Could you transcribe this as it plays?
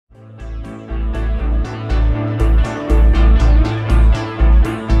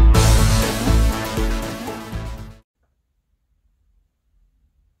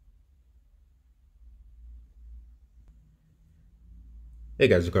Hey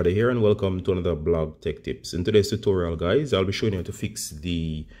guys, Ricardo here and welcome to another blog tech tips. In today's tutorial guys, I'll be showing you how to fix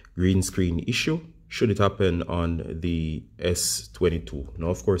the green screen issue should it happen on the S22. Now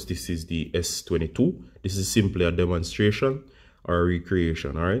of course this is the S22. This is simply a demonstration or a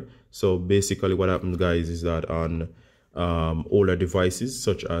recreation, alright? So basically what happens guys is that on older devices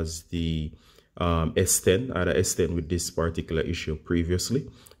such as the S10, I had a S10 with this particular issue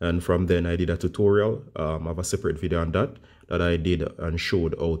previously, and from then I did a tutorial. I have a separate video on that I did and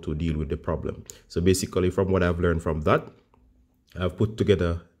showed how to deal with the problem. So basically from what I've learned from that, I've put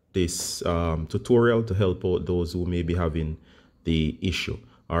together this tutorial to help out those who may be having the issue.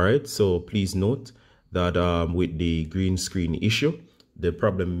 All right, so please note that with the green screen issue, the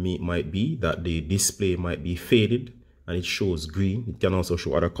problem might be that the display might be faded and it shows green. It can also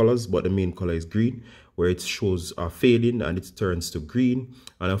show other colors, but the main color is green, where it shows fading and it turns to green.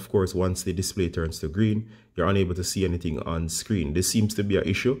 And of course, once the display turns to green, you're unable to see anything on screen. This seems to be an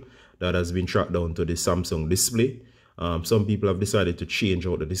issue that has been tracked down to the Samsung display. Some people have decided to change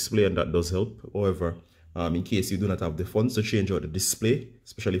out the display, and that does help. However, in case you do not have the funds to change out the display,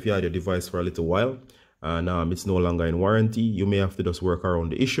 especially if you had your device for a little while and it's no longer in warranty, you may have to just work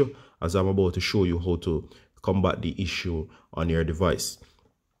around the issue, as I'm about to show you how to combat the issue on your device.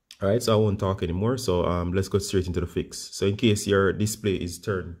 All right, so I won't talk anymore. So let's go straight into the fix. So in case your display is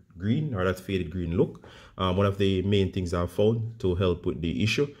turned green, or that faded green look, one of the main things I've found to help with the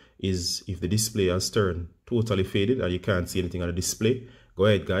issue is if the display has turned totally faded and you can't see anything on the display, go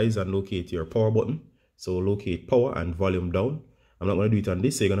ahead guys and locate your power button. So locate power and volume down. I'm not going to do it on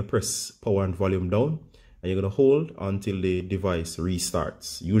this, so you're going to press power and volume down, and you're going to hold until the device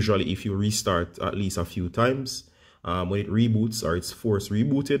restarts. Usually if you restart at least a few times, when it reboots or it's force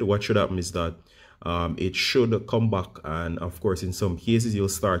rebooted, what should happen is that it should come back, and of course in some cases you'll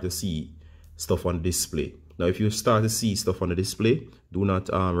start to see stuff on the display. Now if you start to see stuff on the display, do not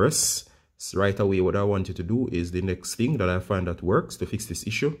rest. Right away what I want you to do is the next thing that I find that works to fix this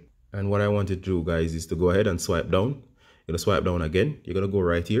issue. And what I want you to do guys is to go ahead and swipe down. You're going to swipe down again. You're going to go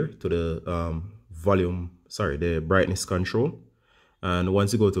right here to the the brightness control. And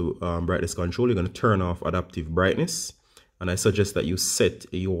once you go to brightness control, you're going to turn off adaptive brightness. And I suggest that you set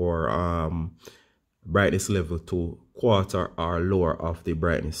your brightness level to quarter or lower of the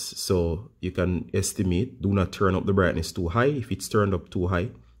brightness. So you can estimate, do not turn up the brightness too high. If it's turned up too high,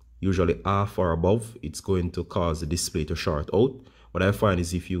 usually half or above, it's going to cause the display to short out. What I find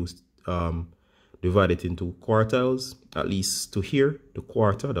is if you divide it into quartiles, at least to here, the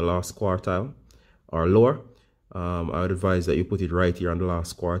quarter, the last quartile, or lower, I would advise that you put it right here on the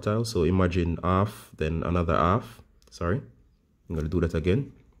last quartile. So imagine half, then another half. Sorry, I'm going to do that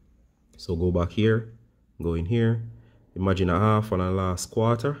again. So go back here, go in here, imagine a half on the last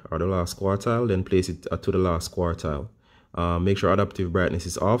quarter or the last quartile, then place it to the last quartile. Make sure adaptive brightness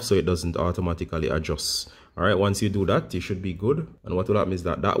is off so it doesn't automatically adjust. All right, once you do that, you should be good. And what will happen is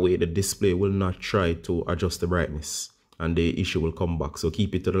that way the display will not try to adjust the brightness and the issue will come back. So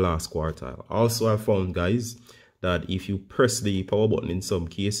keep it to the last quartile. Also, I found guys that if you press the power button in some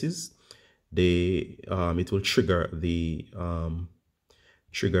cases, it will trigger the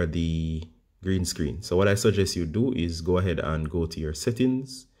green screen. So what I suggest you do is go ahead and go to your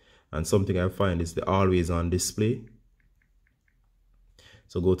settings, and something I find is the always on display.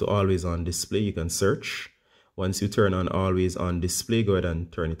 So go to always on display, you can search. Once you turn on always on display, go ahead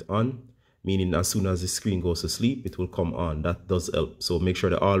and turn it on, meaning as soon as the screen goes to sleep, it will come on. That does help. So make sure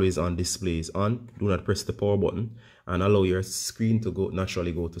the always on display is on. Do not press the power button and allow your screen to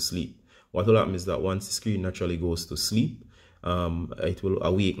naturally go to sleep. What will happen is that once the screen naturally goes to sleep, it will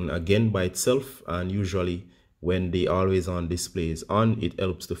awaken again by itself, and usually when the always on display is on, it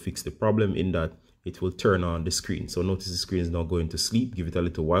helps to fix the problem in that it will turn on the screen. So notice the screen is now going to sleep. Give it a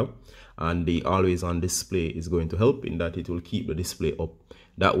little while, and the always on display is going to help in that it will keep the display up.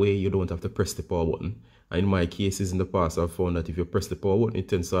 That way you don't have to press the power button. And in my cases in the past, I've found that if you press the power button, it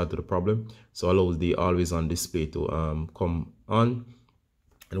tends to add to the problem. So allows the always on display to come on.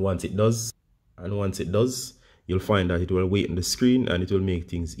 And once it does, you'll find that it will awaken the screen and it will make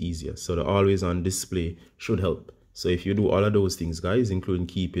things easier. So the always on display should help. So if you do all of those things guys, including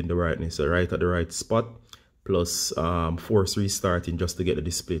keeping the brightness right at the right spot, plus force restarting just to get the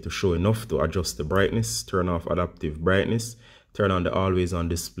display to show enough to adjust the brightness, turn off adaptive brightness, turn on the always on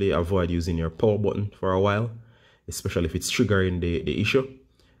display, avoid using your power button for a while, especially if it's triggering the issue,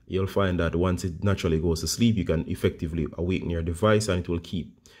 you'll find that once it naturally goes to sleep, you can effectively awaken your device and it will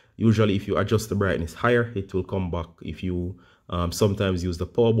keep. Usually if you adjust the brightness higher, it will come back. If you sometimes use the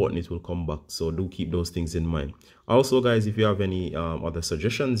power button, it will come back. So do keep those things in mind. Also guys, if you have any other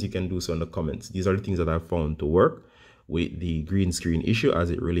suggestions, you can do so in the comments. These are the things that I've found to work with the green screen issue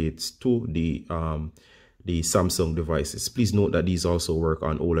as it relates to the Samsung devices. Please note that these also work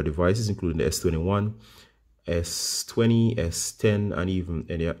on older devices, including the S21, S20, S10, and even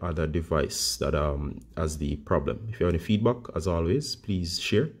any other device that has the problem. If you have any feedback, as always, please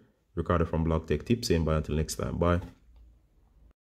share. Ricardo from Blog Tech Tips, saying bye until next time. Bye.